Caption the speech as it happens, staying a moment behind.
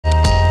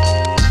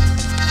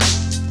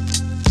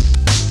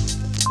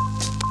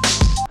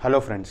Hello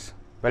friends,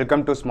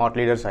 welcome to Smart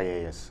Leaders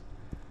IAS.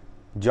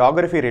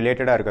 Geography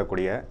related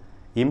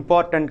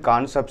important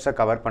concepts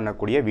cover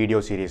பண்ணக்கூடிய video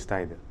series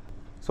தான் இது.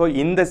 So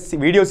இந்த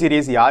video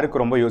series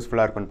யாருக்கு ரொம்ப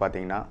யூஸ்ஃபுல்லா இருக்கும்னு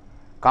பாத்தீங்கன்னா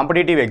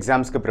competitive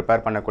examsக்கு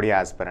prepare பண்ணக்கூடிய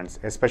aspirants,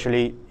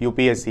 especially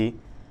UPSC,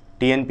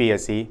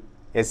 TNPSC,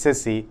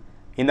 SSC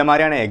இந்த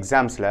மாதிரியான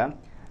examsல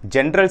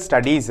general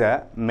studies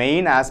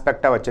main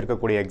aspect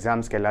வச்சிருக்கக்கூடிய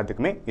examsக்கு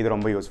எல்லாத்துக்குமே இது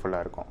ரொம்ப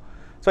யூஸ்ஃபுல்லா இருக்கும்.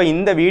 So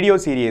இந்த video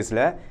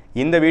seriesல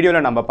இந்த வீடியோல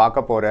நம்ம பார்க்க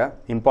போற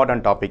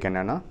important topic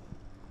என்னன்னா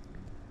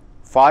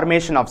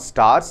formation of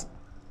stars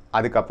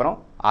அதுக்கு அப்புறம்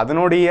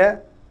அதனுடைய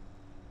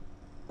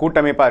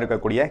கூட்டமைப்பா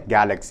இருக்கக்கூடிய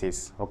galaxies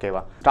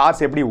ஓகேவா stars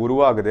எப்படி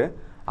உருவாகுது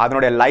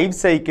அதனுடைய லைஃப்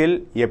சைக்கிள்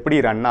எப்படி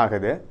ரன்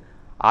ஆகுது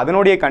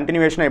அதனுடைய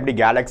கண்டினியூவேஷனா எப்படி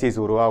galaxies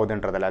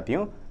உருவாகுதுன்றது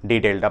எல்லாத்தையும்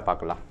டீடைலா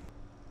பார்க்கலாம்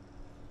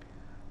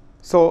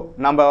சோ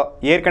நம்ம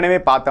ஏற்கனவே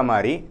பார்த்த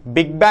மாதிரி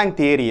பிக் பேங்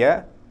தியரியை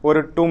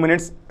ஒரு 2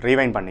 minutes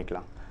ரிவைண்ட்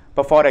பண்ணிக்கலாம்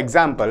இப்போ for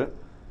example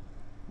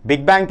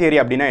big bang theory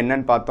அப்படின்னா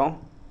என்னன்னு பார்த்தோம்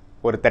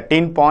ஒரு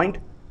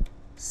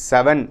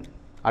 13.7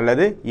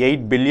 அல்லது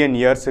 8 பில்லியன்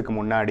இயர்ஸுக்கு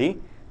முன்னாடி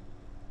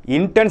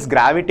இன்டென்ஸ்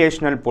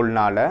கிராவிடேஷனல்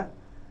புல்னால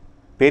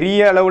பெரிய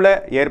அளவில்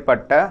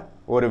ஏற்பட்ட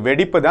ஒரு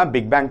வெடிப்பு தான்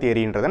பிக் பேங்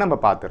தியரின்றதை நம்ம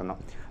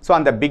பார்த்துருந்தோம் ஸோ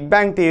அந்த பிக்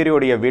பேங்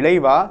தியரியோடைய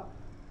விளைவாக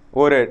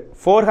ஒரு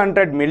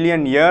 400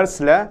 மில்லியன்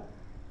இயர்ஸில்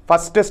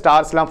ஃபஸ்ட்டு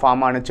ஸ்டார்ஸ்லாம்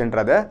ஃபார்ம்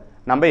ஆனுச்சுன்றதை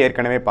நம்ம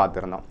ஏற்கனவே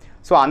பார்த்துருந்தோம்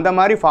ஸோ அந்த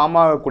மாதிரி ஃபார்ம்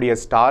ஆகக்கூடிய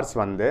ஸ்டார்ஸ்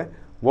வந்து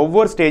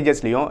ஒவ்வொரு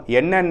ஸ்டேஜஸ்லையும்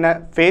என்னென்ன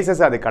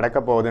ஃபேஸஸ் அது கடக்க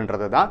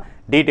போகுதுன்றது தான்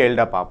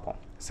டீட்டெயில்டாக பார்ப்போம்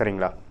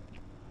சரிங்களா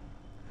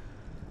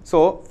ஸோ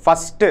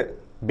ஃபஸ்ட்டு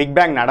பிக்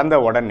பேங் நடந்த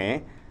உடனே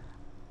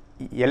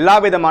எல்லா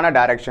விதமான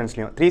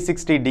டைரக்ஷன்ஸ்லையும்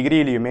 360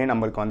 டிகிரிலையுமே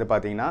நம்மளுக்கு வந்து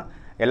பார்த்திங்கன்னா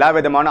எல்லா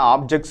விதமான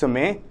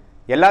ஆப்ஜெக்ட்ஸுமே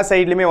எல்லா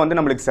சைட்லையுமே வந்து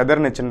நம்மளுக்கு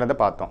செதர்னுச்சுன்றதை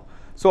பார்த்தோம்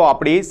ஸோ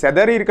அப்படி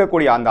செதறி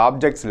இருக்கக்கூடிய அந்த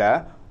ஆப்ஜெக்ட்ஸில்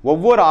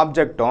ஒவ்வொரு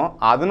ஆப்ஜெக்டும்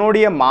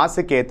அதனுடைய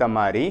மாஸுக்கு ஏற்ற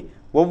மாதிரி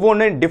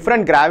ஒவ்வொன்று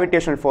டிஃப்ரெண்ட்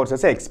கிராவிடேஷனல்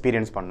ஃபோர்ஸஸை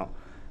எக்ஸ்பீரியன்ஸ் பண்ணோம்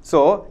ஸோ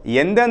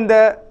எந்தெந்த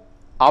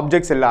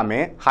ஆப்ஜெக்ட்ஸ் எல்லாமே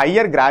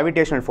ஹையர்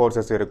கிராவிடேஷனல்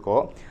ஃபோர்ஸஸ் இருக்கோ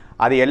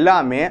அது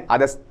எல்லாமே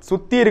அதை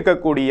சுற்றி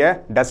இருக்கக்கூடிய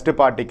டஸ்ட்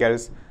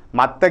பார்ட்டிகல்ஸ்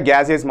மற்ற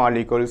கேஸஸ்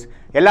மாலிகூல்ஸ்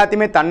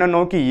எல்லாத்தையுமே தன்னை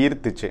நோக்கி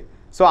ஈர்த்துச்சு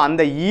ஸோ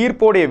அந்த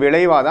ஈர்ப்போடைய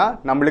விளைவாக தான்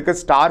நம்மளுக்கு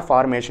ஸ்டார்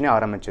ஃபார்மேஷனே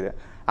ஆரம்பிச்சுது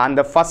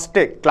அந்த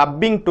first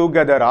clubbing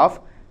together of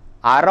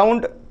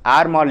around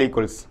air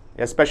molecules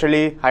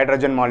especially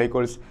hydrogen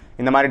molecules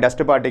இந்த மாதிரி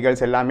டஸ்ட்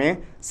பார்ட்டிகல்ஸ் எல்லாமே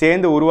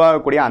சேர்ந்து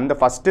உருவாகக்கூடிய அந்த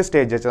ஃபஸ்ட்டு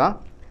ஸ்டேஜஸ் தான்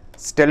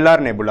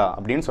ஸ்டெல்லார் நெபுலா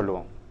அப்படின்னு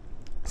சொல்லுவோம்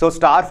so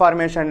star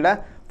ஃபார்மேஷனில்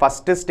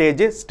first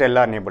stage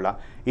stellar nebula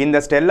இந்த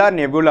ஸ்டெல்லார்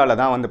நெபுலாவில்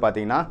தான் வந்து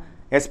பார்த்தீங்கன்னா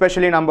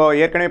எஸ்பெஷலி நம்ம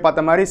ஏற்கனவே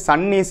பார்த்த மாதிரி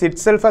சன் இஸ் இட்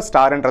செல்ஃப் அ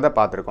ஸ்டார்ன்றதை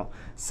பார்த்துருக்கோம்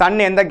சன்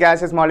எந்த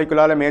கேஸஸ்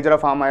மாலிகுலால் மேஜராக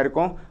ஃபார்ம்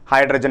ஆகிருக்கும்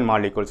ஹைட்ரஜன்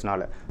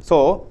மாலிகூல்ஸ்னால ஸோ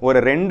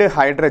ஒரு 2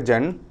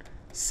 ஹைட்ரஜன்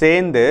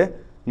சேர்ந்து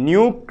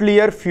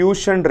நியூக்ளியர்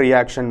ஃபியூஷன்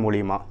ரியாக்ஷன்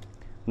மூலிமா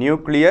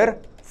நியூக்ளியர்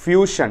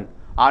ஃபியூஷன்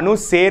அணு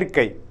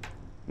சேர்க்கை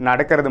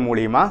நடக்கிறது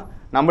மூலிமா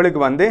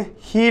நம்மளுக்கு வந்து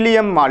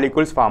ஹீலியம்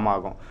மாலிகூல்ஸ் ஃபார்ம்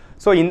ஆகும்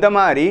ஸோ இந்த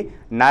மாதிரி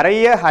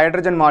நிறைய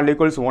ஹைட்ரஜன்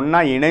மாலிகூல்ஸ் ஒன்றா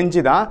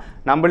இணைஞ்சு தான்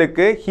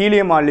நம்மளுக்கு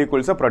ஹீலியம்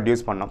மாலிகூல்ஸை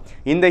ப்ரொடியூஸ் பண்ணோம்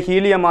இந்த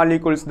ஹீலியம்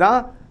மாலிகூல்ஸ் தான்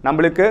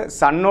நம்மளுக்கு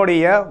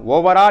சன்னுடைய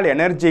ஓவரால்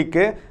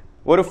எனர்ஜிக்கு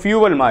ஒரு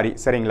ஃபியூவல் மாதிரி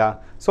சரிங்களா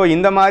ஸோ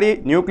இந்த மாதிரி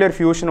நியூக்ளியர்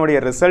ஃபியூஷனுடைய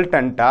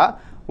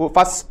ரிசல்டண்ட்டாக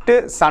ஃபஸ்ட்டு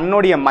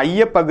சன்னுடைய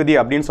மையப்பகுதி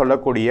அப்படின்னு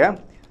சொல்லக்கூடிய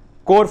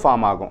கோர்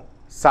ஃபார்ம் ஆகும்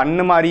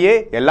சன்னு மாதிரியே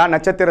எல்லா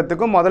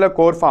நட்சத்திரத்துக்கும் முதல்ல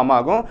கோர் ஃபார்ம்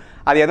ஆகும்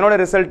அது எதனோட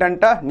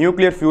ரிசல்டண்ட்டாக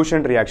நியூக்ளியர்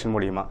ஃபியூஷன் ரியாக்ஷன்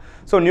மூலிமா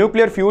ஸோ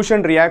நியூக்ளியர்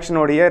ஃபியூஷன்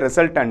ரியாக்ஷனுடைய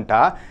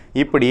ரிசல்டண்ட்டாக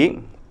இப்படி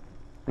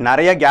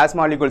நிறைய கேஸ்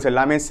மாலிகூல்ஸ்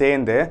எல்லாமே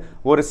சேர்ந்து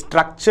ஒரு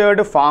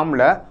ஸ்ட்ரக்சர்டு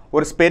ஃபார்மில்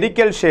ஒரு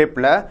ஸ்பெரிக்கல்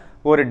ஷேப்பில்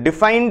ஒரு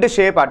டிஃபைன்டு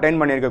ஷேப்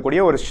அட்டைன்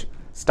பண்ணியிருக்கக்கூடிய ஒரு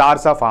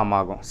ஸ்டார்ஸாக ஃபார்ம்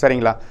ஆகும்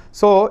சரிங்களா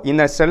ஸோ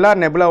இந்த ஸ்டெல்லார்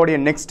நெபுலாவுடைய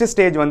நெக்ஸ்ட்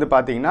ஸ்டேஜ் வந்து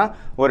பார்த்தீங்கன்னா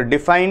ஒரு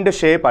டிஃபைன்டு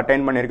ஷேப்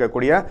அட்டைன்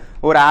பண்ணியிருக்கக்கூடிய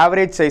ஒரு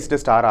ஆவரேஜ் சைஸ்டு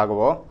ஸ்டார்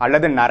ஆகவோ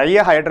அல்லது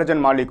நிறைய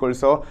ஹைட்ரஜன்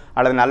மாலிகூல்ஸோ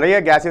அல்லது நிறைய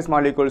கேஸஸ்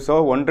மாலிகூல்ஸோ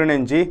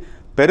ஒன்றிணைஞ்சு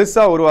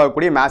பெருசாக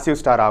உருவாகக்கூடிய மேசிவ்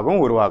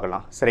ஸ்டாராகவும்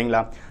உருவாகலாம்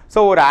சரிங்களா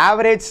ஸோ ஒரு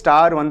ஆவரேஜ்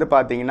ஸ்டார் வந்து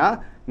பார்த்தீங்கன்னா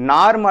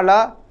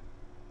நார்மலாக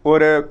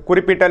ஒரு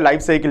குறிப்பிட்ட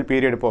லைஃப் சைக்கிள்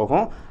பீரியட்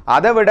போகும்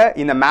அதை விட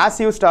இந்த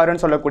மேசிவ்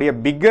ஸ்டார்னு சொல்லக்கூடிய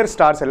பிக்கர்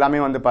ஸ்டார்ஸ்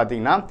எல்லாமே வந்து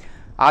பார்த்தீங்கன்னா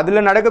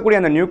அதில் நடக்கக்கூடிய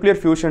அந்த நியூக்ளியர்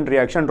ஃபியூஷன்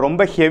ரியாக்ஷன்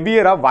ரொம்ப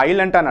ஹெவியராக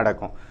வைலண்ட்டாக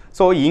நடக்கும்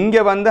ஸோ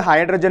இங்கே வந்து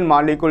ஹைட்ரஜன்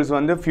மாலிகூல்ஸ்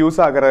வந்து ஃபியூஸ்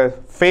ஆகிற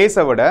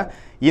ஃபேஸை விட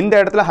இந்த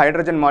இடத்துல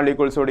ஹைட்ரஜன்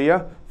மாலிகூல்ஸோடைய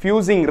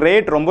ஃபியூசிங்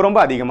ரேட் ரொம்ப ரொம்ப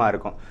அதிகமாக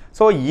இருக்கும்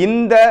ஸோ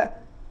இந்த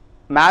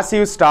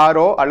மேசிவ்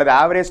ஸ்டாரோ அல்லது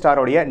ஆவரேஜ்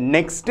ஸ்டாரோடைய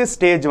நெக்ஸ்ட்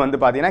ஸ்டேஜ் வந்து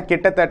பார்த்தீங்கன்னா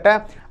கிட்டத்தட்ட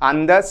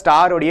அந்த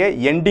ஸ்டாரோடைய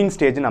எண்டிங்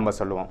ஸ்டேஜ் நம்ம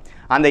சொல்லுவோம்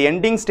அந்த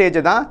எண்டிங்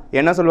ஸ்டேஜை தான்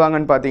என்ன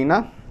சொல்லுவாங்கன்னு பார்த்தீங்கன்னா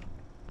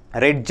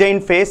ரெட்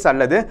ஜெயின் ஃபேஸ்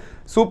அல்லது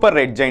சூப்பர்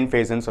ரெட் ஜெயின்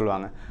ஃபேஸ்ன்னு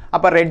சொல்லுவாங்க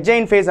அப்போ ரெட்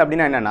ஜெயின் ஃபேஸ்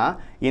அப்படின்னா என்னென்னா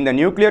இந்த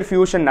நியூக்ளியர்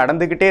ஃபியூஷன்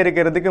நடந்துக்கிட்டே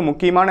இருக்கிறதுக்கு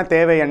முக்கியமான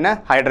தேவை என்ன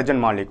ஹைட்ரஜன்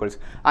மாலிகூல்ஸ்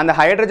அந்த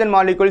ஹைட்ரஜன்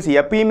மாலிகூல்ஸ்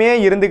எப்பயுமே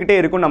இருந்துக்கிட்டே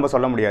இருக்கும்னு நம்ம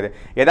சொல்ல முடியாது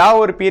ஏதாவது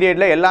ஒரு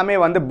பீரியடில் எல்லாமே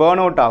வந்து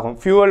பேர்ன் அவுட் ஆகும்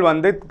ஃபியூவல்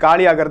வந்து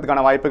காலி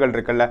ஆகிறதுக்கான வாய்ப்புகள்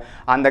இருக்குல்ல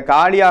அந்த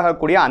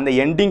காலியாகக்கூடிய அந்த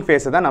எண்டிங்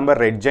ஃபேஸை தான் நம்ம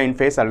ரெட் ஜெயின்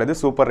ஃபேஸ் அல்லது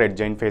சூப்பர் ரெட்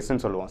ஜெயின்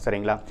ஃபேஸ்ன்னு சொல்லுவோம்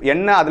சரிங்களா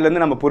என்ன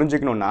அதுலேருந்து நம்ம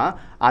புரிஞ்சுக்கணும்னா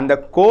அந்த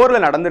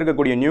கோரில்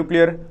நடந்திருக்கக்கூடிய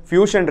நியூக்ளியர்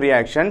ஃபியூஷன்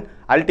ரியாக்ஷன்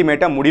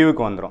அல்டிமேட்டாக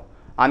முடிவுக்கு வந்துடும்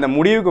அந்த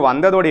முடிவுக்கு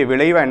வந்ததோடைய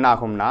விளைவு என்ன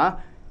ஆகும்னா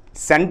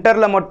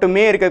சென்டரில்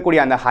மட்டுமே இருக்கக்கூடிய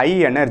அந்த ஹை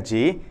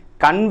எனர்ஜி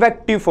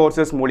கன்வெக்டிவ்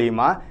ஃபோர்ஸஸ்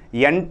மூலிமா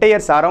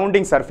என்டையர்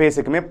சரௌண்டிங்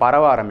சர்ஃபேஸுக்குமே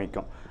பரவ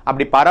ஆரம்பிக்கும்.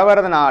 அப்படி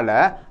பரவறதுனால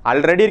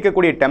ஆல்ரெடி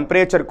இருக்கக்கூடிய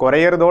டெம்பரேச்சர்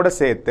குறையிறதோடு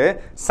சேர்த்து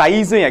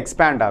சைஸும்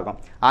எக்ஸ்பேண்ட் ஆகும்.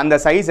 அந்த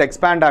சைஸ்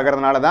எக்ஸ்பேண்ட்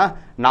ஆகிறதுனால தான்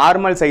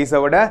நார்மல் சைஸை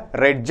விட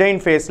ரெட்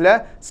ஜெயின்ட் ஃபேஸில்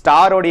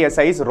ஸ்டாரோடைய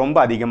சைஸ் ரொம்ப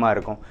அதிகமாக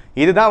இருக்கும்.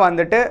 இதுதான்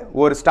வந்துட்டு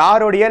ஒரு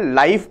ஸ்டாரோடைய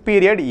லைஃப்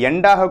பீரியட்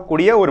எண்ட்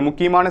ஆகக்கூடிய ஒரு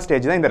முக்கியமான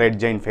ஸ்டேஜ் தான் இந்த ரெட்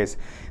ஜெயின்ட் ஃபேஸ்.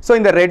 ஸோ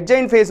இந்த ரெட்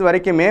ஜெயின்ட் ஃபேஸ்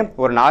வரைக்குமே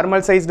ஒரு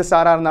நார்மல் சைஸ்டு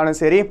ஸ்டாராக இருந்தாலும்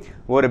சரி,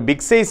 ஒரு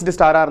பிக் சைஸ்டு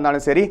ஸ்டாராக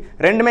இருந்தாலும் சரி,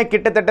 ரெண்டுமே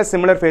கிட்டத்தட்ட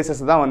சிமிலர்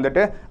ஃபேஸஸ் தான்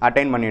வந்துட்டு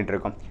அட்டைன் பண்ணிட்டு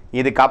இருக்கோம்.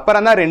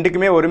 இதுக்கப்புறம் தான்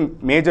ரெண்டுக்குமே ஒரு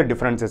மேஜர்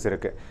டிஃப்ரென்சஸ்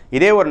இருக்குது.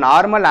 இதே ஒரு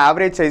நார்மல்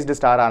ஆவரேஜ் சைஸ்டு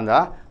ஸ்டாராக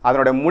இருந்தால்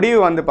அதனோட முடிவு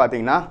வந்து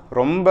பார்த்திங்கன்னா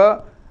ரொம்ப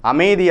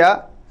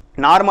அமைதியாக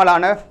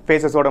நார்மலான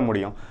ஃபேஸஸோட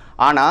முடியும்.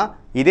 ஆனால்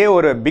இதே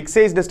ஒரு பிக்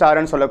சைஸ்டு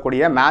ஸ்டார்னு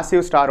சொல்லக்கூடிய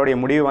மேசிவ் ஸ்டாரோடைய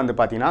முடிவு வந்து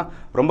பார்த்தீங்கன்னா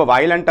ரொம்ப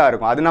வயலண்ட்டாக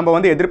இருக்கும். அது நம்ம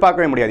வந்து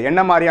எதிர்பார்க்கவே முடியாது.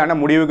 என்ன மாதிரியான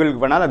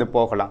முடிவுகளுக்கு வேணாலும் அது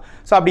போகலாம்.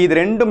 ஸோ அப்படி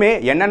இது ரெண்டுமே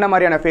என்னென்ன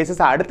மாதிரியான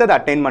ஃபேஸஸ் அடுத்தது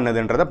அட்டைன்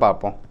பண்ணுதுன்றதை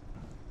பார்ப்போம்.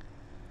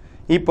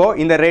 இப்போ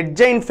இந்த ரெட்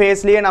ஜெயின்ட்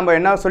ஃபேஸ்லேயே நம்ம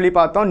என்ன சொல்லி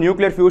பார்த்தோம்,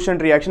 நியூக்ளியர்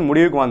ஃபியூஷன் ரியாக்ஷன்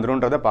முடிவுக்கு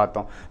வந்துருன்றதை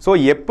பார்த்தோம். ஸோ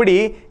எப்படி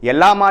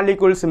எல்லா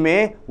மாலிகூல்ஸுமே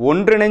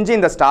ஒன்றிணைஞ்சு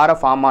இந்த ஸ்டாரை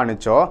ஃபார்ம்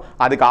ஆனிச்சோ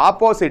அதுக்கு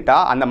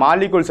ஆப்போசிட்டாக அந்த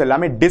மாலிகூல்ஸ்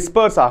எல்லாமே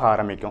டிஸ்பர்ஸ் ஆக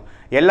ஆரம்பிக்கும்,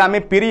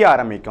 எல்லாமே பிரிய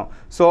ஆரம்பிக்கும்.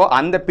 ஸோ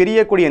அந்த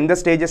பிரியக்கூடிய எந்த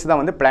ஸ்டேஜஸ்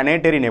தான் வந்து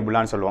பிளானேட்டரி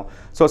நெபுலான்னு சொல்லுவோம்.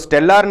 ஸோ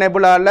ஸ்டெல்லார்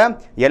நெபுலாவில்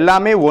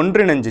எல்லாமே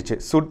ஒன்றிணைஞ்சிச்சு,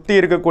 சுற்றி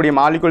இருக்கக்கூடிய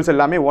மாலிகூல்ஸ்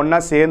எல்லாமே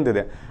ஒன்றா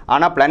சேர்ந்துது.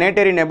 ஆனால்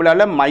பிளானேட்டரி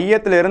நெபுலாவில்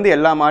மையத்திலிருந்து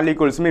எல்லா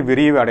மாலிகூல்ஸுமே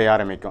விரிவு அடைய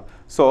ஆரம்பிக்கும்.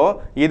 ஸோ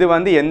இது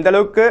வந்து எந்த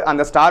அளவுக்கு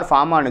அந்த ஸ்டார்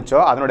ஃபார்ம் ஆனிச்சோ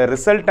அதனோட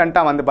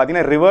ரிசல்டண்ட்டாக வந்து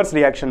பார்த்தீங்கன்னா ரிவர்ஸ்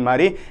ரியாக்ஷன்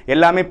மாதிரி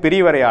எல்லாமே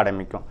பிரிவடைய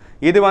ஆரம்பிக்கும்.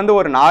 இது வந்து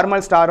ஒரு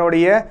நார்மல்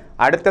ஸ்டாரோடைய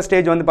அடுத்த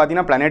ஸ்டேஜ் வந்து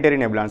பார்த்தீங்கன்னா பிளானேட்டரி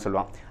நெபுலான்னு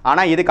சொல்லுவோம்.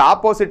 ஆனால் இதுக்கு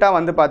ஆப்போசிட்டாக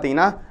வந்து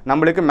பார்த்தீங்கன்னா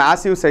நம்மளுக்கு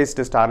மேசிவ்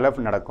சைஸ்டு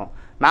ஸ்டாரில் நடக்கும்.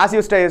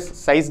 மேசிவ்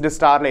சைஸ்டு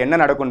ஸ்டாரில் என்ன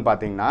நடக்கும்னு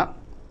பார்த்தீங்கன்னா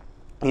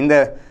இந்த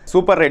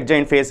சூப்பர் ரெட்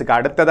ஜெயின்ட் ஃபேஸுக்கு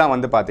அடுத்ததான்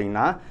வந்து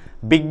பார்த்தீங்கன்னா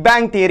பிக்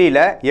பேங் தியரியில்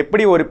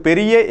எப்படி ஒரு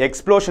பெரிய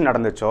எக்ஸ்ப்ளோஷன்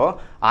நடந்துச்சோ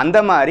அந்த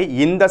மாதிரி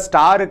இந்த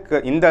ஸ்டாருக்கு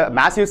இந்த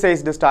மேசிவ்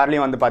சைஸ்டு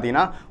ஸ்டார்லேயும் வந்து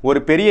பார்த்தீங்கன்னா ஒரு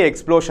பெரிய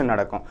எக்ஸ்ப்ளோஷன்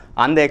நடக்கும்.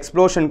 அந்த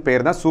எக்ஸ்ப்ளோஷன்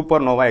பேர் தான்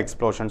சூப்பர் நோவா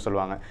எக்ஸ்ப்ளோஷன்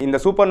சொல்லுவாங்க. இந்த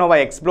சூப்பர் நோவா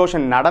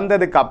எக்ஸ்ப்ளோஷன்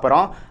நடந்ததுக்கு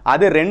அப்புறம்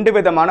அது ரெண்டு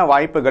விதமான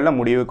வாய்ப்புகளில்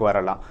முடிவுக்கு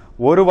வரலாம்.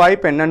 ஒரு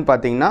வாய்ப்பு என்னன்னு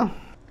பார்த்தீங்கன்னா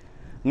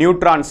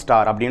நியூட்ரான்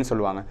ஸ்டார் அப்படின்னு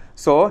சொல்லுவாங்க.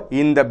 ஸோ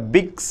இந்த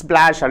பிக்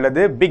ஸ்பிளாஷ்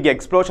அல்லது பிக்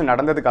எக்ஸ்ப்ளோஷன்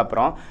நடந்ததுக்கு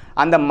அப்புறம்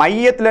அந்த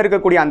மையத்தில்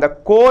இருக்கக்கூடிய அந்த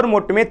கோர்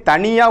மட்டுமே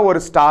தனியாக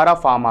ஒரு ஸ்டாராக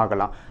ஃபார்ம்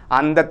ஆகலாம்.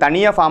 அந்த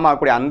தனியாக ஃபார்ம்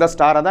ஆகக்கூடிய அந்த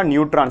ஸ்டாரை தான்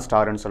நியூட்ரான்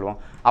ஸ்டார்னு சொல்லுவோம்.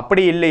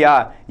 அப்படி இல்லையா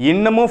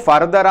இன்னமும்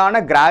ஃபர்தரான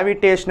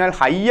கிராவிடேஷனல்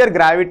ஹையர்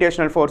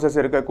கிராவிடேஷனல் ஃபோர்ஸஸ்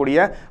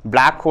இருக்கக்கூடிய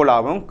பிளாக்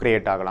ஹோலாகவும்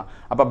கிரியேட் ஆகலாம்.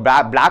 அப்போ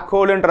பிளாக்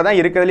ஹோலுன்றதான்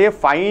இருக்கிறதுலேயே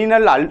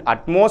ஃபைனல்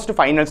அட்மோஸ்ட்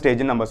ஃபைனல்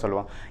ஸ்டேஜ்னு நம்ம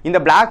சொல்லுவோம். இந்த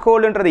பிளாக்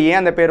ஹோலுன்றது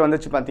ஏன் அந்த பேர்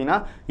வந்துச்சு பார்த்தீங்கன்னா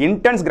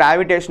intense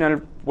gravitational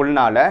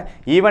புல்னால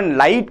even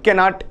light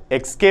cannot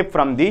escape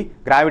from the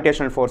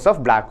gravitational force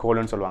of black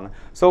ஹோல்னு சொல்லுவாங்க.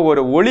 ஸோ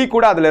ஒரு ஒளி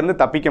கூட அதிலிருந்து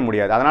தப்பிக்க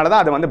முடியாது, அதனால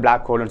தான் அது வந்து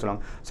பிளாக் ஹோல்னு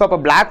சொல்லுவாங்க. ஸோ அப்போ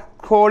பிளாக்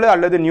ஹோல்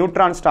அல்லது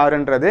neutron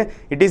ஸ்டார்ன்றது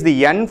it is the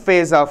N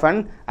face of an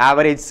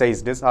average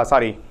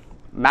sized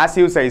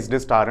massive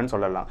sized ஸ்டார்னு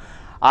சொல்லலாம்.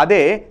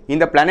 அதே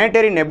இந்த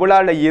பிளானேட்டரி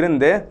நெபுலாவில்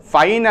இருந்து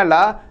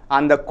ஃபைனலாக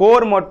அந்த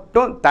கோர்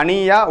மட்டும்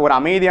தனியாக ஒரு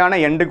அமைதியான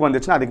எண்டுக்கு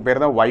வந்துச்சுன்னா அதுக்கு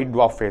பேர் தான் ஒயிட்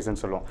ட்வார்ஃப்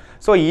ஃபேஸ்ன்னு சொல்லுவோம்.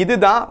 ஸோ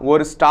இதுதான்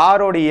ஒரு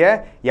ஸ்டாரோடைய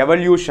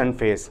எவல்யூஷன்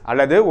ஃபேஸ்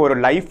அல்லது ஒரு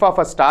லைஃப் ஆஃப்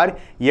அ ஸ்டார்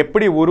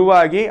எப்படி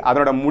உருவாகி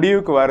அதனோட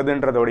முடிவுக்கு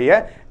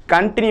வருதுன்றதோடைய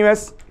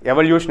கண்டினியூஸ்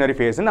எவல்யூஷனரி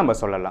ஃபேஸ்ன்னு நம்ம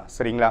சொல்லலாம்.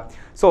 சரிங்களா?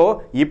 ஸோ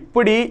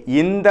இப்படி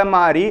இந்த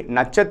மாதிரி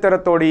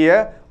நட்சத்திரத்தோடைய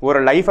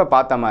ஒரு லைஃப்பை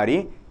பார்த்த மாதிரி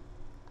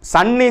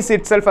சன் இஸ்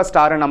இட் செல்ஃப் அ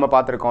ஸ்டார்னு நம்ம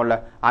பார்த்துருக்கோம்ல,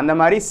 அந்த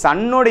மாதிரி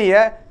சன்னுடைய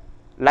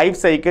லைஃப்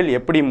சைக்கிள்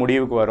எப்படி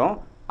முடிவுக்கு வரும்,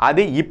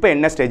 அது இப்போ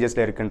என்ன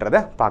ஸ்டேஜஸில் இருக்குன்றத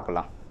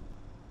பார்க்கலாம்.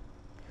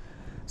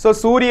 ஸோ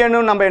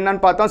சூரியனும் நம்ம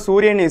என்னன்னு பார்த்தோம்,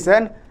 சூரியன் இஸ்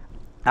அன்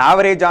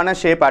ஆவரேஜான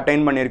ஷேப்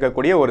அட்டைன்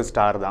பண்ணியிருக்கக்கூடிய ஒரு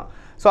ஸ்டார் தான்.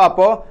 ஸோ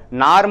அப்போது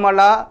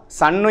நார்மலாக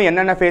சன்னும்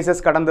என்னென்ன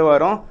ஃபேஸஸ் கடந்து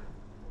வரும்,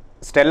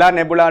 ஸ்டெல்லார்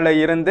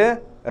நெபுலாவில் இருந்து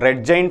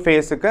ரெட் ஜெயின்ட்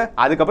ஃபேஸுக்கு,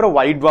 அதுக்கப்புறம்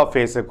ஒயிட் ட்வார்ஃப்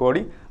ஃபேஸுக்கு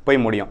ஓடி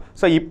போய் முடியும்.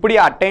 ஸோ இப்படி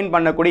அட்டைன்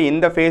பண்ணக்கூடிய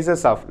இந்த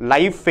faces of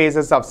life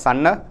faces of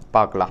சன்னை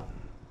பார்க்கலாம்.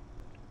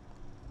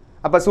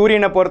 அப்போ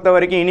சூரியனை பொறுத்த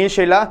வரைக்கும்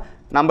இனிஷியலாக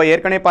நம்ம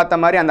ஏற்கனவே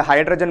பார்த்த மாதிரி அந்த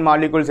ஹைட்ரஜன்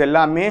மாலிகூல்ஸ்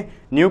எல்லாமே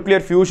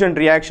நியூக்ளியர் ஃபியூஷன்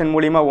ரியாக்ஷன்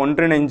மூலிமா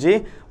ஒன்றிணைஞ்சு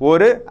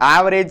ஒரு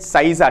ஆவரேஜ்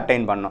சைஸ்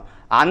அட்டைன் பண்ணோம்.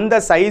 அந்த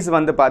சைஸ்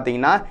வந்து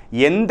பார்த்தீங்கன்னா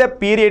எந்த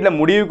பீரியடில்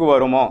முடிவுக்கு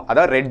வருமோ,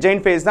 அதாவது ரெட்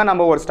ஜெயின்ட் ஃபேஸ் தான்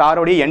நம்ம ஒரு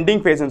ஸ்டாரோடைய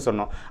எண்டிங் ஃபேஸ்ன்னு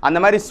சொன்னோம். அந்த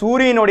மாதிரி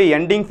சூரியனுடைய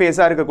எண்டிங்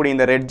ஃபேஸாக இருக்கக்கூடிய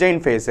இந்த ரெட்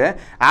ஜெயின்ட் ஃபேஸு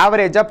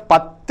ஆவரேஜாக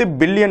 10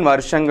 பில்லியன்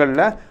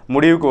வருஷங்களில்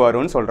முடிவுக்கு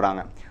வரும்னு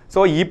சொல்கிறாங்க.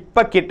 ஸோ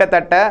இப்போ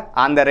கிட்டத்தட்ட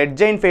அந்த ரெட்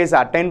ஜெயின்ட் ஃபேஸ்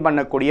அட்டைன்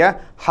பண்ணக்கூடிய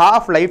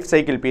ஹாஃப் லைஃப்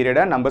சைக்கிள்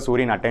பீரியடை நம்ம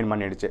சூரியன் அட்டைன்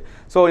பண்ணிடுச்சு.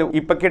 ஸோ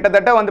இப்போ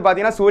கிட்டத்தட்ட வந்து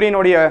பார்த்தீங்கன்னா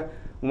சூரியனுடைய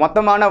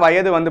மொத்தமான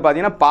வயது வந்து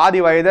பார்த்தீங்கன்னா பாதி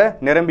வயதை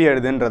நிரம்பி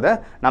எழுதுன்றதை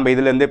நம்ம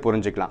இதுலேருந்தே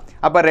புரிஞ்சுக்கலாம்.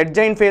 அப்போ ரெட்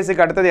ஜெயின்ட்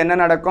ஃபேஸுக்கு அடுத்தது என்ன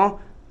நடக்கும்,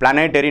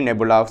 பிளானேட்டரி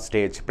நெபுலா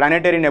ஸ்டேஜ்.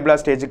 பிளானேட்டரி நெபுலா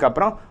ஸ்டேஜுக்கு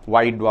அப்புறம்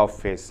ஒயிட் ட்வார்ஃப்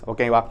ஃபேஸ்.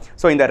 ஓகேவா?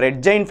 ஸோ இந்த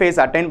ரெட் ஜெயின்ட் ஃபேஸ்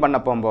அட்டைன் பண்ண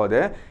போகும்போது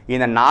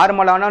இந்த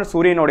நார்மலான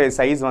சூரியனுடைய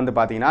சைஸ் வந்து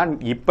பார்த்தீங்கன்னா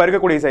இப்போ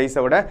இருக்கக்கூடிய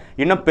சைஸை விட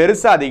இன்னும்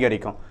பெருசாக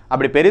அதிகரிக்கும்.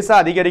 அப்படி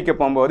பெருசாக அதிகரிக்க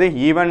போகும்போது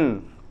ஈவன்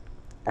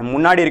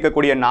முன்னாடி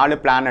இருக்கக்கூடிய 4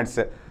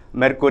 planets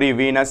mercury,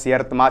 Venus,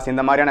 earth, mass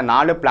இந்த மாதிரியான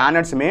 4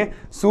 பிளானட்ஸுமே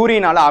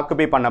சூரியனால்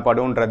ஆக்குபை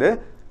பண்ணப்படும்ன்றது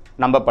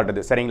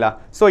நம்பப்பட்டது. சரிங்களா?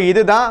 ஸோ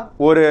இதுதான்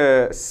ஒரு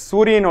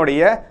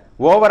சூரியனுடைய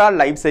ஓவரால்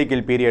லைஃப்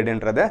சைக்கிள்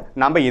பீரியடுன்றதை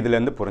நம்ம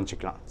இதுலேருந்து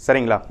புரிஞ்சுக்கலாம்.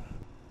 சரிங்களா?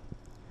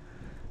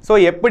 ஸோ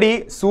எப்படி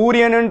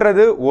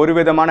சூரியனுன்றது ஒரு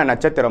விதமான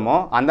நட்சத்திரமோ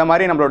அந்த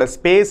மாதிரி நம்மளோட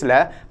ஸ்பேஸில்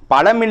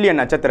பல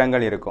மில்லியன்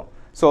நட்சத்திரங்கள் இருக்கும்.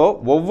 ஸோ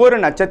ஒவ்வொரு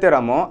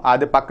நட்சத்திரமும்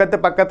அது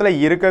பக்கத்தில்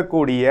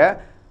இருக்கக்கூடிய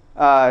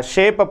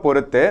ஷேப்பை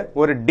பொறுத்து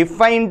ஒரு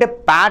டிஃபைன்டு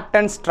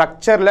பேட்டர்ன்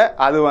ஸ்ட்ரக்சரில்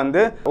அது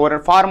வந்து ஒரு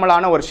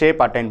ஃபார்மலான ஒரு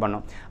ஷேப் அட்டைன்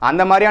பண்ணும்.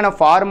 அந்த மாதிரியான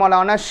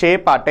ஃபார்மலான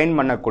ஷேப் அட்டைன்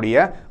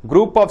பண்ணக்கூடிய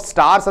குரூப் ஆஃப்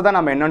ஸ்டார்ஸை தான்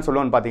நம்ம என்னன்னு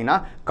சொல்லுவோம்னு பார்த்தீங்கன்னா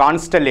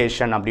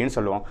கான்ஸ்டலேஷன் அப்படின்னு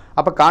சொல்லுவோம்.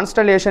 அப்போ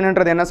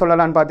கான்ஸ்டலேஷன்ன்றது என்ன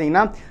சொல்லலாம்னு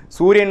பார்த்தீங்கன்னா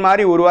சூரியன்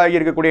மாதிரி உருவாகி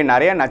இருக்கக்கூடிய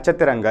நிறைய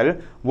நட்சத்திரங்கள்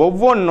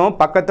ஒவ்வொன்றும்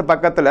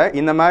பக்கத்தில்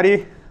இந்த மாதிரி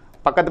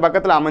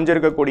பக்கத்தில்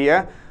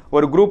அமைஞ்சிருக்கக்கூடிய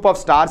ஒரு குரூப் ஆஃப்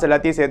ஸ்டார்ஸ்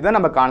எல்லாத்தையும் சேர்த்து தான்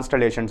நம்ம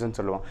கான்ஸ்டலேஷன்ஸ்னு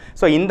சொல்லுவோம்.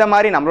 ஸோ இந்த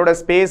மாதிரி நம்மளோட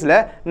ஸ்பேஸில்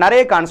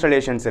நிறைய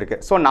கான்ஸ்டலேஷன்ஸ் இருக்குது.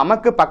 ஸோ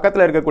நமக்கு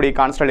பக்கத்தில் இருக்கக்கூடிய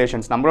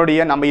கான்ஸ்டலேஷன்ஸ்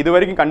நம்ம இது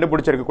வரைக்கும்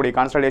கண்டுபிடிச்சிருக்கக்கூடிய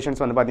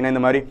கான்ஸ்டலேஷன்ஸ் வந்து பார்த்தீங்கன்னா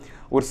இந்த மாதிரி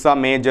Ursa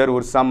major,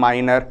 Ursa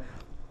minor,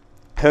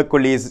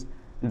 Hercules,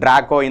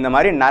 Drago இந்த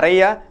மாதிரி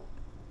நிறைய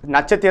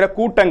நட்சத்திர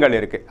கூட்டங்கள்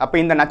இருக்குது. அப்போ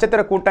இந்த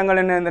நட்சத்திர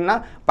கூட்டங்கள் என்னதுன்னா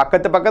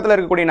பக்கத்தில்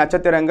இருக்கக்கூடிய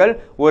நட்சத்திரங்கள்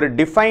ஒரு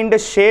டிஃபைன்டு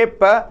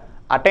ஷேப்பை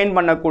அட்டைன்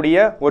பண்ணக்கூடிய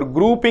ஒரு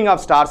குரூப்பிங்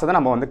ஆஃப் ஸ்டார்ஸை தான்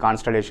நம்ம வந்து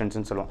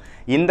கான்ஸ்டலேஷன்ஸ்னு சொல்லுவோம்.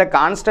 இந்த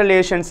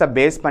கான்ஸ்டலேஷன்ஸை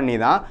பேஸ் பண்ணி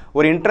தான்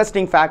ஒரு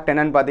ஃபேக்ட்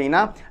என்னன்னு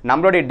பார்த்தீங்கன்னா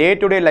நம்மளுடைய டே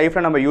டு டே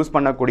லைஃப்பில் நம்ம யூஸ்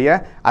பண்ணக்கூடிய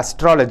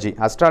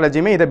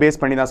அஸ்ட்ராலஜியுமே இதை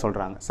பேஸ் பண்ணி தான்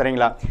சொல்கிறாங்க.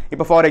 சரிங்களா?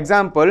 இப்போ ஃபார்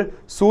எக்ஸாம்பிள்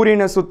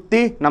சூரியனை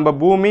சுற்றி நம்ம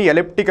பூமி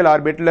எலிப்டிக்கல்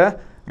ஆர்பிட்டில்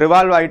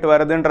ரிவால்வ் ஆகிட்டு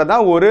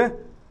வருதுன்றதான் ஒரு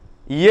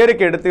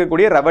இயருக்கு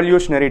எடுத்துக்கக்கூடிய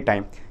ரெவல்யூஷனரி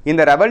டைம்.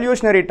 இந்த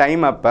ரெவல்யூஷனரி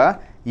டைம் அப்போ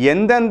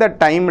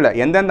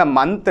எந்தெந்த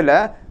மந்தில்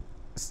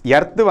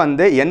எர்த்து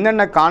வந்து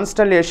என்னென்ன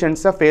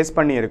கான்ஸ்டலேஷன்ஸை ஃபேஸ்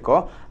பண்ணியிருக்கோ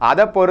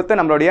அதை பொறுத்து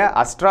நம்மளுடைய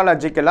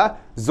அஸ்ட்ராலஜிக்கலாக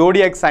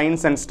ஜோடியாக்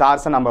சைன்ஸ் அண்ட்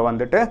ஸ்டார்ஸை நம்ம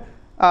வந்துட்டு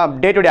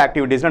டே டு டே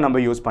ஆக்டிவிட்டீஸில் நம்ம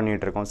யூஸ்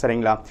பண்ணிகிட்டு இருக்கோம்.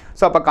 சரிங்களா?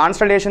 ஸோ அப்போ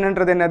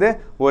கான்ஸ்டலேஷன்ன்றது என்னது?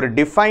 ஒரு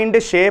டிஃபைன்டு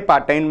ஷேப்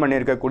அட்டைன்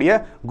பண்ணியிருக்கக்கூடிய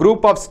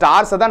குரூப் ஆஃப்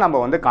ஸ்டார்ஸை தான் நம்ம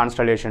வந்து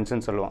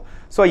கான்ஸ்டலேஷன்ஸ்னு சொல்லுவோம்.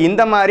 ஸோ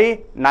இந்த மாதிரி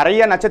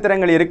நிறைய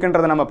நட்சத்திரங்கள்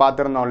இருக்குன்றதை நம்ம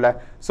பார்த்துருந்தோம்ல.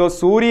 ஸோ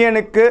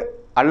சூரியனுக்கு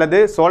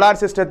அல்லது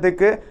சோலார்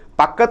சிஸ்டத்துக்கு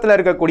பக்கத்தில்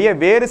இருக்கக்கூடிய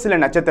வேறு சில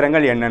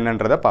நட்சத்திரங்கள்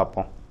என்னென்னன்றதை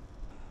பார்ப்போம்.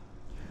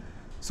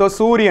 ஸோ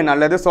சூரியன்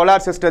அல்லது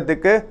சோலார்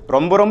சிஸ்டத்துக்கு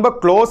ரொம்ப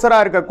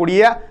க்ளோஸராக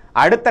இருக்கக்கூடிய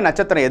அடுத்த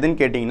நட்சத்திரம் எதுன்னு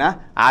கேட்டிங்கன்னா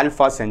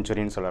ஆல்ஃபா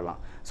செஞ்சுரின்னு சொல்லலாம்.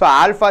 ஸோ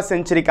ஆல்ஃபா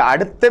செஞ்சுரிக்கு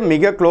அடுத்து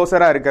மிக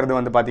க்ளோஸராக இருக்கிறது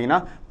வந்து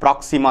பார்த்தீங்கன்னா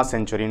ப்ராக்சிமா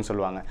செஞ்சுரின்னு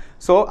சொல்லுவாங்க.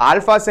 ஸோ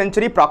ஆல்ஃபா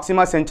செஞ்சுரி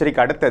ப்ராக்சிமா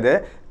செஞ்சுரிக்கு அடுத்தது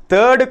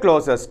தேர்டு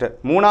க்ளோசஸ்ட்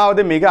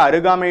மூணாவது மிக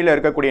அருகாமையில்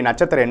இருக்கக்கூடிய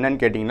நட்சத்திரம் என்னன்னு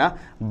கேட்டிங்கன்னா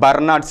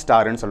பர்னார்ட்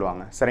ஸ்டார்னு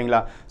சொல்லுவாங்க. சரிங்களா?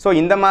 ஸோ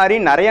இந்த மாதிரி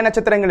நிறைய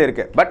நட்சத்திரங்கள்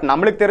இருக்குது. பட்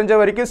நம்மளுக்கு தெரிஞ்ச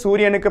வரைக்கும்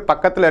சூரியனுக்கு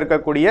பக்கத்தில்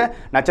இருக்கக்கூடிய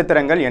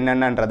நட்சத்திரங்கள்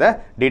என்னென்னன்றதை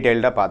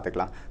டீட்டெயில்டாக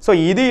பார்த்துக்கலாம். ஸோ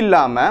இது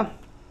இல்லாமல்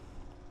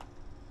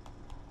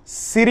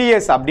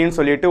சிரியஸ் அப்படின்னு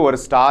சொல்லிட்டு ஒரு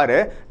ஸ்டாரு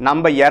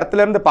நம்ம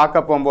எர்த்லேருந்து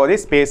பார்க்க போகும்போதே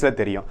ஸ்பேஸில்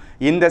தெரியும்.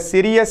 இந்த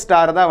சிரியஸ்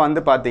ஸ்டார் தான்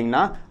வந்து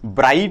பார்த்தீங்கன்னா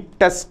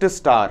பிரைட்டஸ்ட்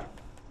ஸ்டார்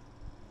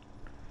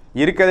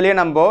இருக்கிறதுலே.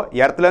 நம்ம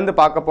எர்த்லேருந்து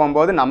பார்க்க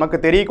போகும்போது நமக்கு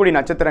தெரியக்கூடிய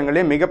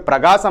நட்சத்திரங்களே மிக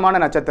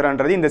பிரகாசமான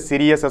நட்சத்திரன்றது இந்த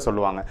சிரியஸை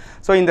சொல்லுவாங்க.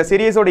 ஸோ இந்த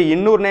சிரியஸோட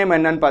இன்னொரு நேம்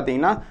என்னன்னு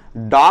பார்த்தீங்கன்னா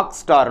டார்க்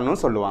ஸ்டார்னு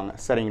சொல்லுவாங்க.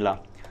 சரிங்களா?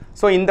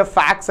 ஸோ இந்த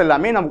ஃபேக்ட்ஸ்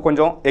எல்லாமே நம்ம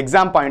கொஞ்சம்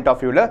எக்ஸாம் பாயிண்ட்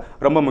ஆஃப் வியூவில்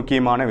ரொம்ப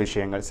முக்கியமான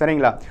விஷயங்கள்.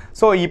 சரிங்களா?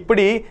 ஸோ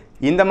இப்படி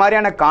இந்த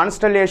மாதிரியான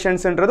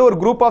கான்ஸ்டலேஷன்ஸ்ன்றது ஒரு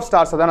குரூப் ஆஃப்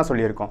ஸ்டார்ஸை தான் நான்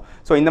சொல்லியிருக்கோம்.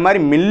 ஸோ இந்த மாதிரி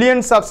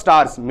மில்லியன்ஸ்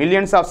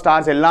ஆஃப்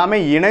ஸ்டார்ஸ் எல்லாமே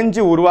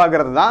இணைஞ்சு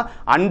உருவாகிறது தான்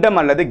அண்டம்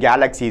அல்லது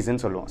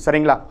கேலக்சிஸ்ன்னு சொல்லுவோம்.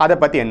 சரிங்களா? அதை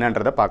பற்றி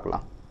என்னன்றதை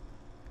பார்க்கலாம்.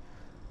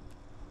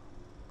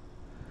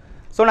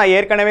 ஸோ நான்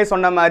ஏற்கனவே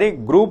சொன்ன மாதிரி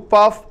group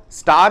of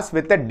stars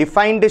with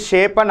defined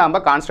ஷேப்பை நம்ம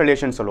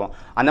கான்ஸ்டலேஷன் சொல்லுவோம்.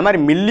 அந்த மாதிரி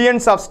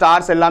மில்லியன்ஸ் ஆஃப்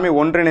ஸ்டார்ஸ் எல்லாமே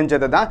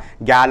ஒன்றிணைஞ்சது தான்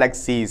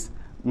galaxies.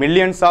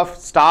 Millions of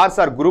stars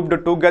R grouped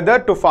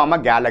together to form a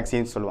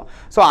கேலக்சின்னு சொல்லுவோம்.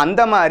 ஸோ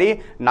அந்த மாதிரி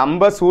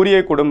நம்ம சூரிய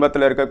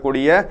குடும்பத்தில்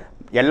இருக்கக்கூடிய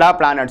எல்லா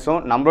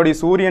பிளானட்ஸும் நம்மளுடைய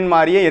சூரியன்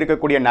மாதிரியே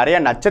இருக்கக்கூடிய நிறைய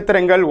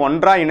நட்சத்திரங்கள்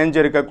ஒன்றாக இணைஞ்சு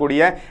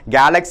இருக்கக்கூடிய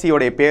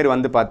கேலக்சியோடைய பேர்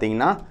வந்து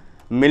பார்த்தீங்கன்னா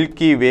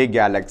மில்கி வே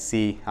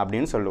கேலக்சி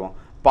அப்படின்னு சொல்லுவோம்.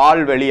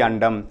 பால்வெளி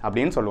அண்டம்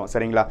அப்படின்னு சொல்லுவோம்.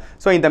 சரிங்களா?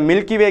 ஸோ இந்த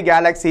milky way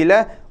கேலக்சியில்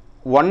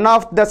one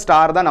of the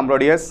star தான்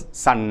நம்மளுடைய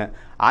சன்னு.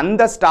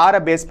 அந்த ஸ்டாரை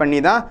பேஸ் பண்ணி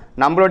தான்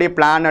நம்மளுடைய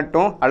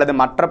பிளானட்டும் அல்லது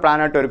மற்ற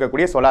பிளானட்டும்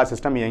இருக்கக்கூடிய சோலார்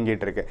சிஸ்டம்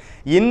இயங்கிட்டு இருக்கு.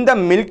 இந்த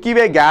மில்கி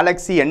வே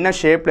கேலக்சி என்ன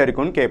ஷேப்பில்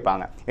இருக்குன்னு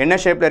கேட்பாங்க. என்ன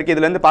ஷேப்பில் இருக்குது?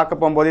 இதுலேருந்து பார்க்க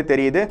போகும்போதே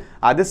தெரியுது,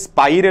 அது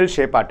ஸ்பைரல்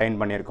ஷேப் அட்டைன்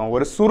பண்ணியிருக்கோம்.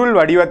 ஒரு சுருள்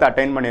வடிவத்தை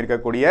அட்டைன்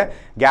பண்ணியிருக்கக்கூடிய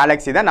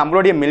கேலக்சி தான்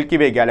நம்மளுடைய மில்கி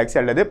வே கேலக்சி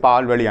அல்லது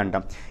பால்வெளி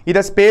அண்டம்.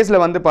 இதை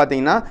ஸ்பேஸில் வந்து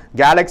பார்த்தீங்கன்னா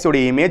கேலக்சியோட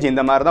இமேஜ்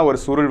இந்த மாதிரி தான் ஒரு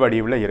சுருள்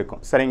வடிவில்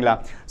இருக்கும். சரிங்களா?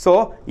 ஸோ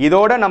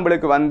இதோட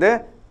நம்மளுக்கு வந்து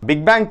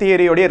big bang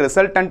தியரியோடைய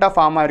ரிசல்டண்ட்டாக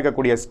form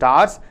ஆகிருக்கக்கூடிய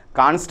stars,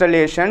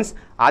 constellations,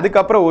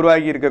 அதுக்கப்புறம்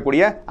உருவாகி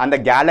இருக்கக்கூடிய அந்த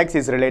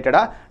கேலக்சிஸ்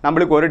ரிலேட்டடாக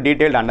நம்மளுக்கு ஒரு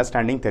டீட்டெயில்டு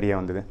அண்டர்ஸ்டாண்டிங் தெரிய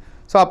வந்தது.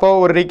 ஸோ அப்போது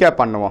ஒரு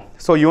ரீகேப் பண்ணுவோம்.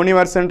 ஸோ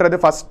யூனிவர்ஸ்ன்றது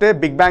ஃபஸ்ட்டு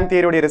பிக் பேங்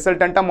தியரியோடைய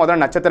ரிசல்டண்ட்டாக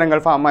முதல்ல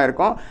நட்சத்திரங்கள் ஃபார்ம்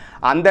ஆகிருக்கும்.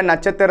 அந்த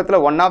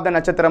நட்சத்திரத்தில் ஒன் ஆஃப் த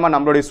நட்சத்திரமாக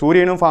நம்மளுடைய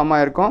சூரியனும் ஃபார்ம்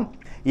ஆகிருக்கும்.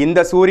 இந்த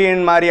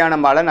சூரியன் மாதிரியான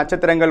பல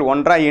நட்சத்திரங்கள்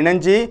ஒன்றாக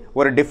இணைஞ்சி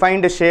ஒரு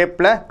டிஃபைன்டு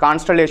ஷேப்பில்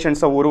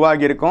கான்ஸ்டலேஷன்ஸை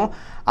உருவாகி இருக்கும்.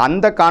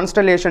 அந்த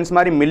கான்ஸ்டலேஷன்ஸ்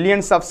மாதிரி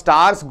மில்லியன்ஸ் ஆஃப்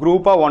ஸ்டார்ஸ்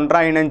குரூப்பாக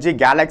ஒன்றாக இணைஞ்சு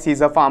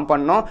கேலக்ஸிஸை ஃபார்ம்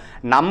பண்ணோம்.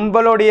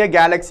 நம்மளுடைய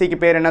கேலக்ஸிக்கு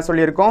பேர் என்ன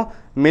சொல்லியிருக்கோம்?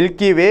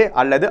 மில்கி வே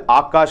அல்லது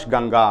ஆகாஷ்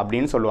கங்கா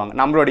அப்படின்னு சொல்லுவாங்க.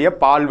 நம்மளுடைய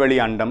பால்வெளி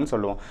அண்டம்னு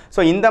சொல்லுவோம்.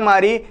 ஸோ இந்த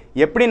மாதிரி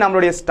எப்படி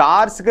நம்மளுடைய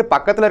ஸ்டார்ஸுக்கு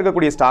பக்கத்தில்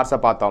இருக்கக்கூடிய ஸ்டார்ஸை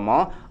பார்த்தோமோ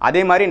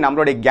அதே மாதிரி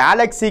நம்மளுடைய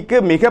கேலக்ஸிக்கு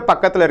மிக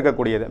பக்கத்தில்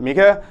இருக்கக்கூடியது,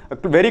 மிக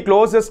very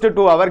closest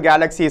to our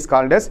Galaxy is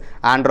called as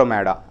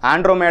Andromeda.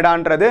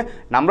 ஆண்ட்ரோமேடான்றது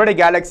நம்மளுடைய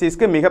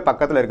கேலக்ஸிஸ்க்கு மிக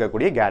பக்கத்தில்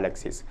இருக்கக்கூடிய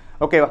கேலக்ஸிஸ்.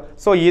 ஓகேவா?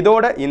 ஸோ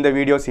இதோட இந்த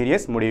வீடியோ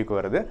சீரியஸ் முடிவுக்கு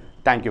வருது.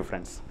 Thank you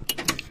friends.